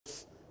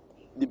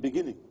the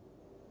beginning,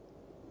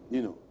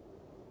 you know.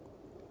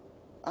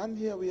 And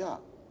here we are.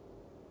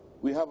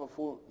 We have a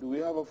full, do we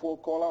have a full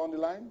caller on the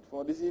line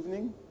for this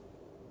evening?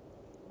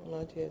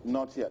 Not yet.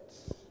 Not yet.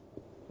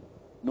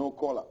 No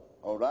caller.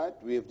 All right.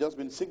 We have just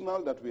been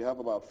signaled that we have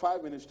about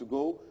 5 minutes to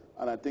go,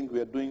 and I think we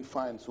are doing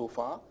fine so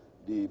far.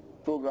 The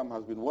program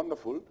has been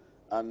wonderful,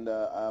 and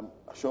I'm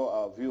sure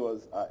our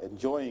viewers are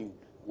enjoying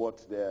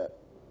what they're,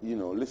 you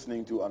know,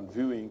 listening to and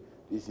viewing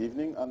this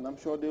evening, and I'm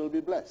sure they will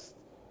be blessed,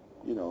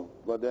 you know.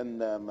 But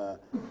then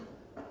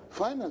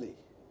finally,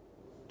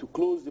 to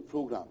close the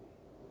program,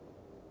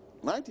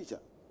 my teacher,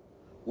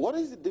 what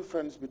is the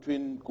difference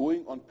between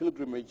going on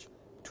pilgrimage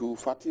to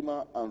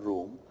Fatima and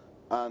Rome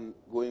and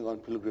going on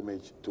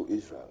pilgrimage to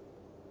Israel?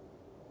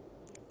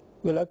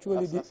 Well,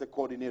 actually, as a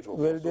coordinator.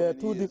 Well,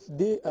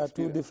 they are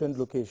two different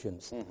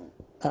locations.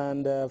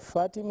 And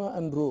Fatima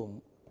and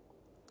Rome,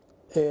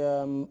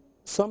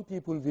 some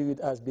people view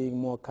it as being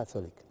more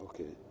Catholic.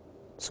 Okay.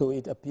 So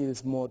it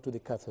appeals more to the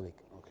Catholic.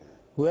 Okay.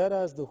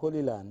 Whereas the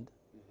Holy Land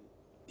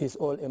is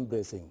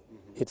all-embracing.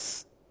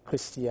 It's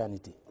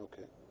Christianity.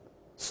 Okay.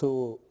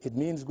 So it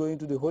means going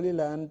to the Holy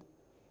Land,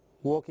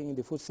 walking in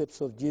the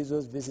footsteps of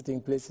Jesus, visiting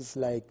places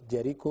like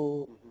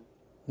Jericho,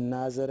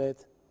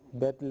 Nazareth,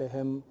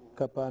 Bethlehem,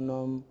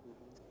 Capernaum,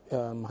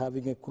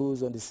 having a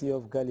cruise on the Sea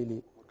of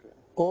Galilee. Okay.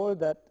 All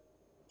that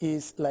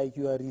is like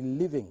you are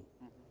reliving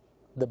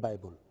the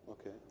Bible.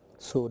 Okay.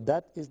 So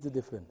that is the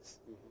difference.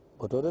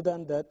 But other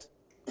than that,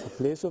 a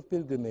place of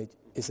pilgrimage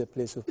is a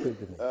place of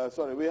pilgrimage.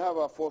 Sorry, we have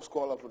our first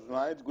caller for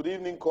tonight. Good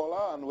evening,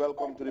 caller, and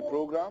welcome to the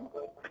program.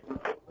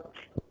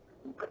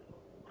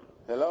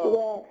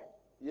 Hello?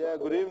 Yeah,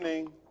 good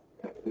evening.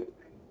 Good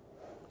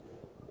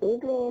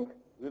evening.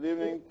 Good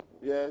evening.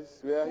 Yes,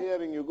 we are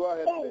hearing you. Go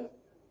ahead, please.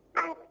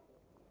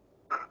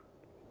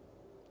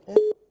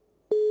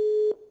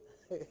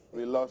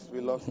 We lost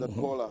that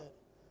caller.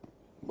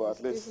 But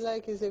at least it's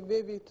like it's a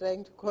baby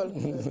trying to call.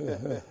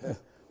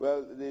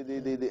 Well,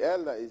 the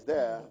elder is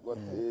there, but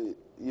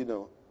you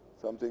know,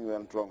 something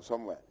went wrong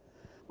somewhere.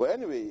 But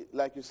anyway,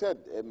 like you said,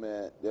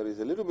 there is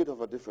a little bit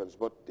of a difference,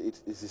 but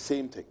it's the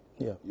same thing.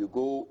 Yeah. You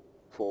go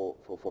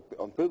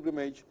on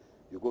pilgrimage,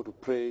 you go to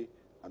pray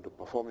and to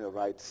perform your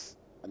rites,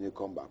 and you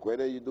come back.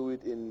 Whether you do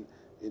it in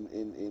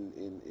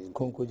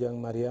Konkujang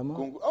Mariama.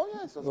 Oh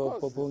yes, of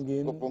course.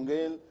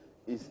 Popongale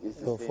is the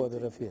same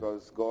thing,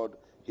 because God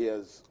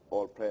hears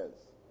all prayers.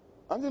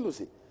 Auntie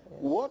Lucy,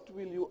 what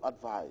will you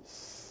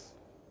advise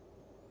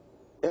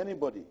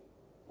anybody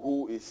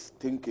who is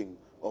thinking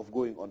of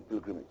going on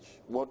pilgrimage?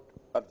 What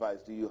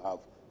advice do you have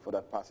for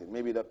that person?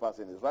 Maybe that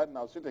person is right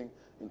now sitting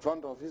in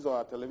front of his or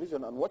her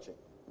television and watching.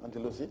 Auntie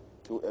Lucy,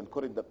 to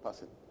encourage that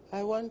person.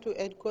 I want to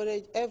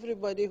encourage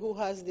everybody who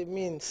has the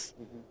means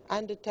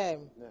and the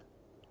time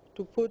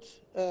to put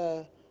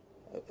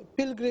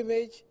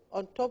pilgrimage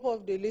on top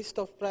of the list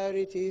of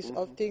priorities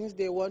of things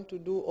they want to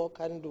do or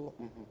can do,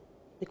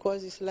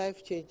 because it's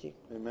life-changing.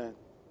 Amen.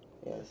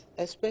 Yes,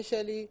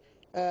 especially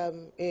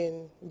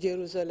in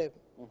Jerusalem,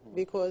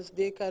 because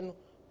they can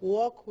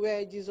walk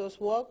where Jesus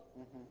walked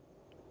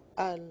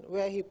and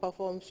where he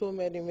performed so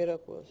many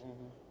miracles.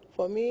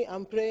 For me,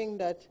 I'm praying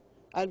that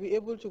I'll be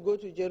able to go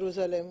to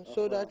Jerusalem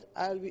so that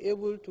I'll be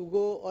able to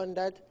go on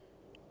that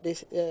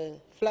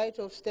flight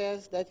of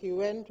stairs that he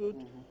went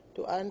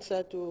to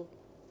answer to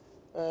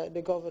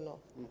the governor.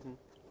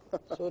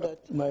 So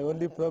that my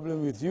only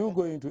problem with you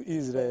going to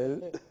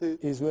Israel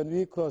is when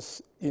we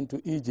cross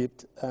into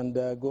Egypt and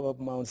go up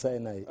Mount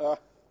Sinai.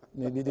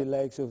 Maybe the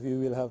likes of you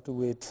will have to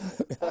wait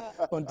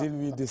until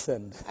we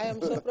descend. I am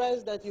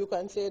surprised that you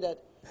can say that,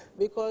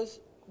 because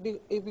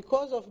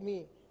of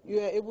me,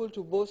 you are able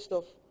to boast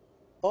of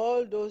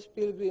all those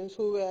pilgrims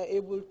who were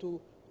able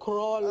to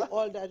crawl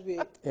all that way.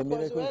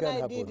 Because when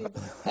I did it,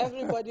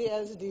 everybody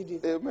else did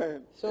it.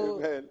 Amen. So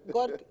Amen.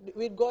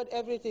 with God,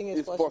 everything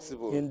is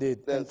possible. Indeed,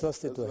 and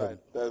trust it to him.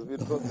 We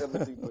trust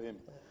everything to him.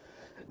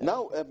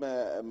 Now,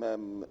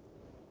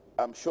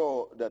 I'm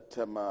sure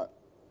that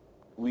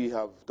we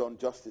have done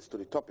justice to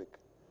the topic,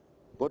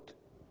 but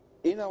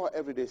in our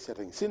everyday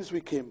setting, since we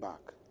came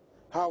back,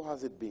 how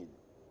has it been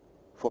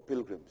for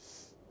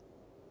pilgrims?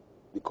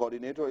 The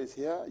coordinator is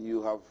here.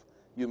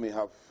 You may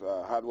have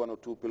had one or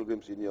two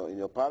pilgrims in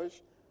your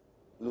parish.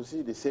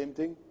 Lucy, the same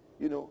thing.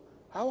 You know,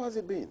 how has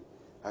it been?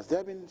 Has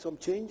there been some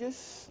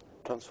changes,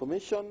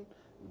 transformation,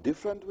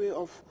 different way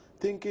of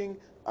thinking,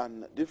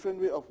 and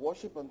different way of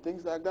worship and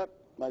things like that,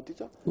 my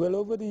teacher? Well,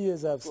 over the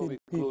years, I've seen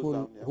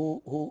people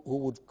who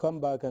would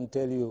come back and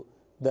tell you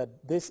that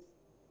this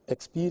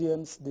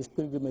experience, this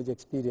pilgrimage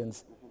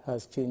experience,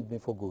 has changed me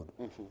for good.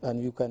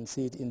 And you can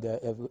see it in their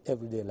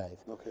everyday life.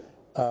 Okay.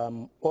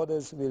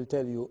 Others will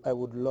tell you, I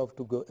would love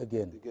to go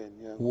again.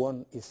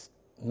 One is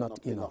not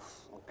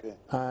enough. Okay.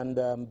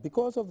 And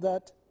because of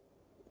that,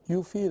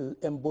 you feel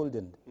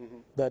emboldened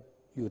that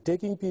you're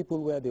taking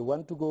people where they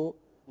want to go,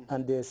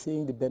 and they're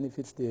seeing the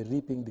benefits, they're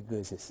reaping the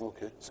graces.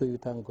 Okay. So you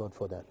thank God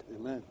for that.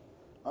 Amen.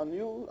 And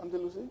you, Auntie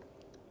Lucy?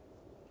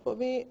 For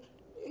me,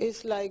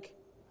 it's like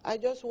I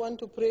just want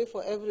to pray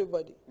for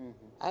everybody.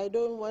 I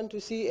don't want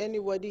to see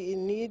anybody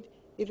in need.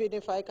 even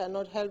if I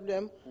cannot help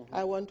them,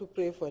 I want to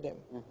pray for them.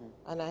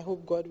 And I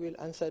hope God will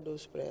answer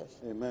those prayers.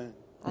 Amen.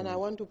 And I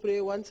want to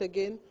pray once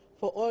again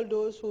for all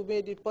those who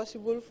made it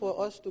possible for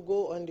us to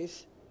go on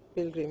this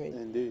pilgrimage.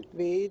 Indeed.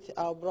 Be it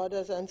our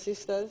brothers and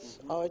sisters,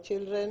 our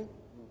children,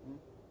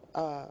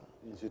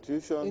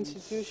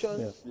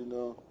 institutions. You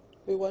know.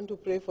 We want to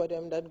pray for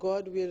them that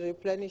God will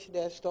replenish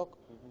their stock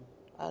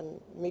and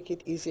make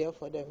it easier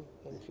for them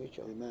in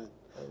future. Amen.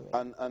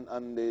 Amen.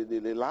 And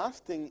the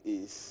last thing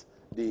is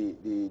the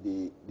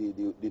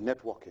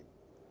networking.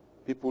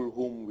 People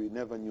whom we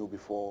never knew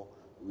before,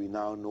 we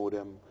now know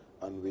them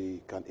and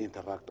we can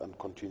interact and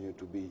continue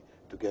to be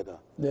together.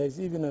 There is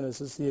even an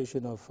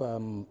association of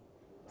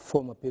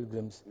former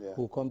pilgrims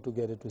who come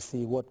together to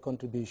see what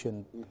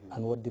contribution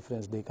and what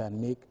difference they can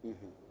make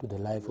to the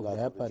life of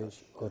their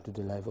parish or to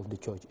the life of the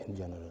church in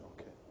general.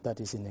 Okay. That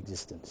is in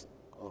existence.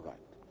 All right.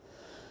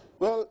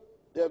 Well,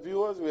 dear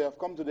viewers, we have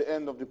come to the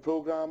end of the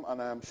program,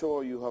 and I am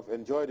sure you have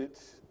enjoyed it,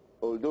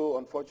 although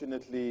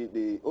unfortunately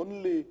the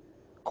only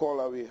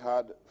caller we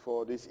had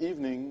for this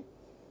evening,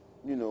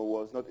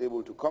 was not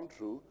able to come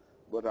through,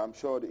 but I'm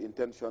sure the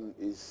intention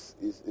is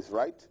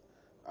right.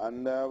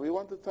 And we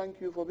want to thank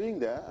you for being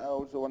there. I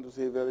also want to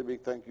say a very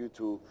big thank you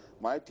to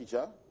my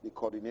teacher, the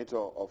coordinator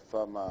of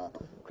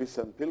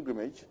Christian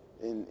pilgrimage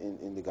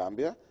in the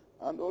Gambia,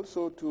 and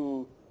also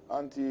to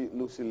Auntie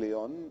Lucy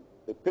Leon,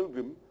 a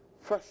pilgrim,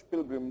 fresh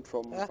pilgrim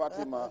from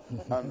Fatima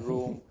and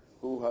Rome,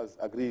 who has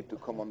agreed to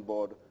come on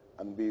board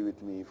and be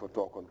with me for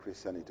Talk on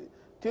Christianity.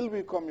 Till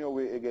we come your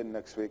way again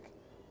next week,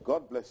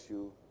 God bless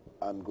you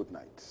and good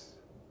night.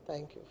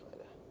 Thank you, Father.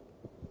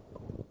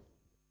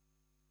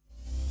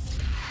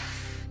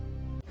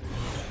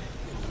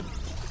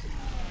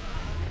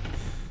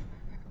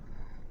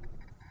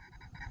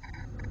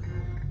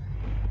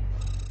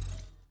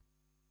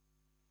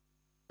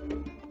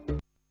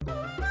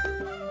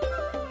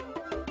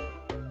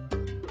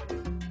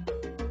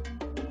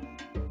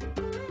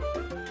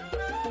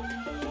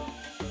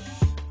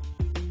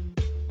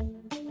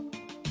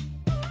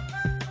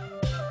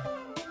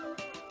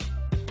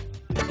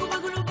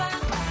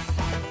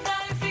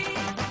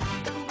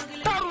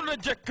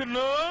 jekk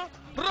na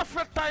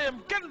rafetaayam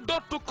kenn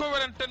dootu ko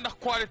werante ndax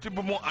qualité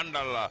bu mu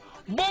àndal la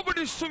boobu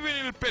di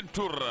souvenir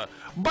peinture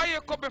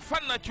bàyyee ko be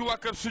fan na ci waa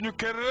kër suñu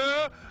kër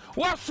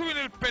waa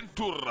souvenir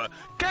peinture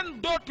kenn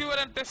dooti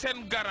werante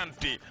seen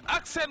garantie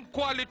ak seen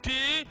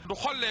qualité du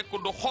xolleeku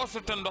du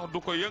xoosute ndox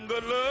du ko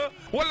yëngal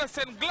wala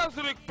seen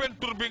glasurique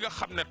peinture bi nga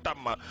xam ne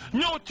tam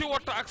ñëw ci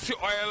woto ak si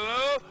oil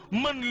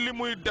mën li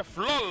muy def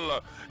lool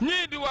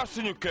ñii di waa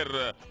suñu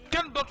kër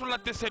kenn dootu la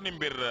te seeni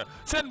mbir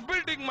seen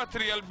building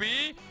matériel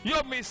bi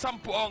yow mi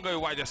samp oo ngay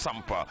waaj a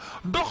samp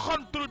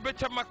doxantul ba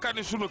ca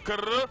makkaani suñu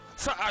kër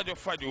sa aajo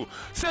faju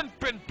seen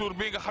peinture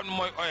bi nga xam ne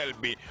mooy oil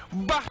bi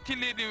baax ci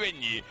lii di weñ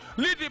yi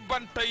lii di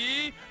banta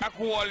yi ak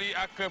wool yi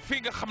ak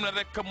fi nga xam ne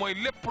rek mooy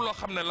lépp loo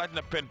xam ne laaj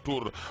na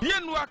peinture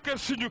yéen waa kër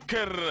suñu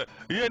kër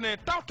yéene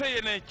tawte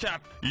yéene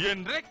caat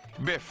yéen rek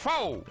ba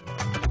faw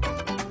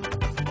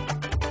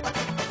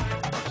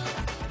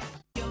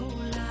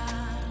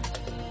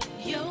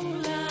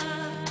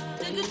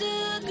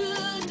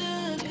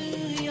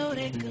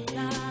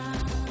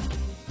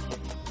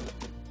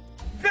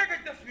Vega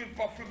Jasmine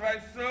Perfume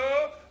Rice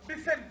di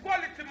seen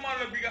qualité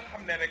maalo bi nga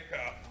xam ne rek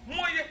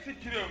moo yegg si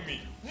ci réew mi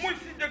muy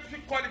si njëg si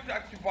qualité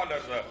ak ci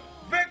valeur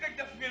Vega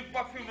Jasmine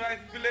Perfume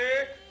Rice bi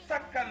lee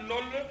sakkan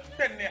lool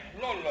te neex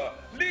lool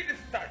lii di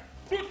stage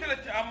tuuti la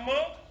ci am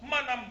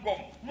maanaam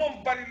gom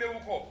moom bari lewu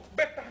ko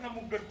ba tax na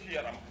mu gën ci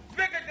yaram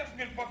Vega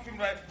Jasmine Perfume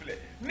Rice bi lee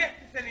neex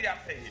ci seen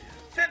yaase yi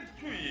seen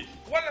cuy yi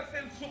wala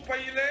seen suppa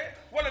yi lee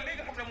wala li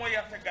nga xam ne mooy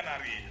yaase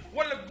ganaar yi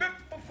wala bépp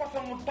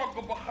façon mu togg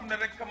boo xam ne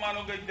rek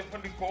maalo ngay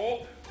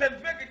jëfandikoo seen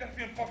Vega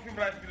Jasmine Perfume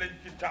Rice bi lañ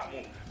ci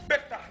taamu ba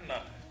tax na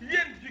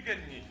yéen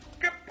jigéen ñi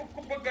képp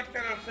ku bëgg a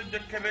teral sa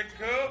jëkkër rek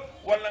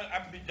wala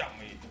am di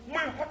jàmm yi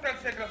muy hôtel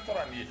seeg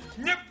restaurant yi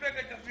ñëpp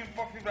Vega Jasmine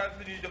Perfume Rice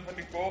la ñuy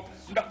jëfandikoo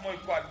ndax mooy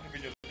qualité bi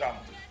ñu taamu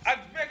ak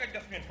Vega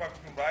Jasmine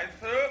Perfume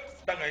Rice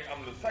da ngay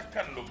am lu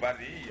sakkan lu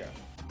bari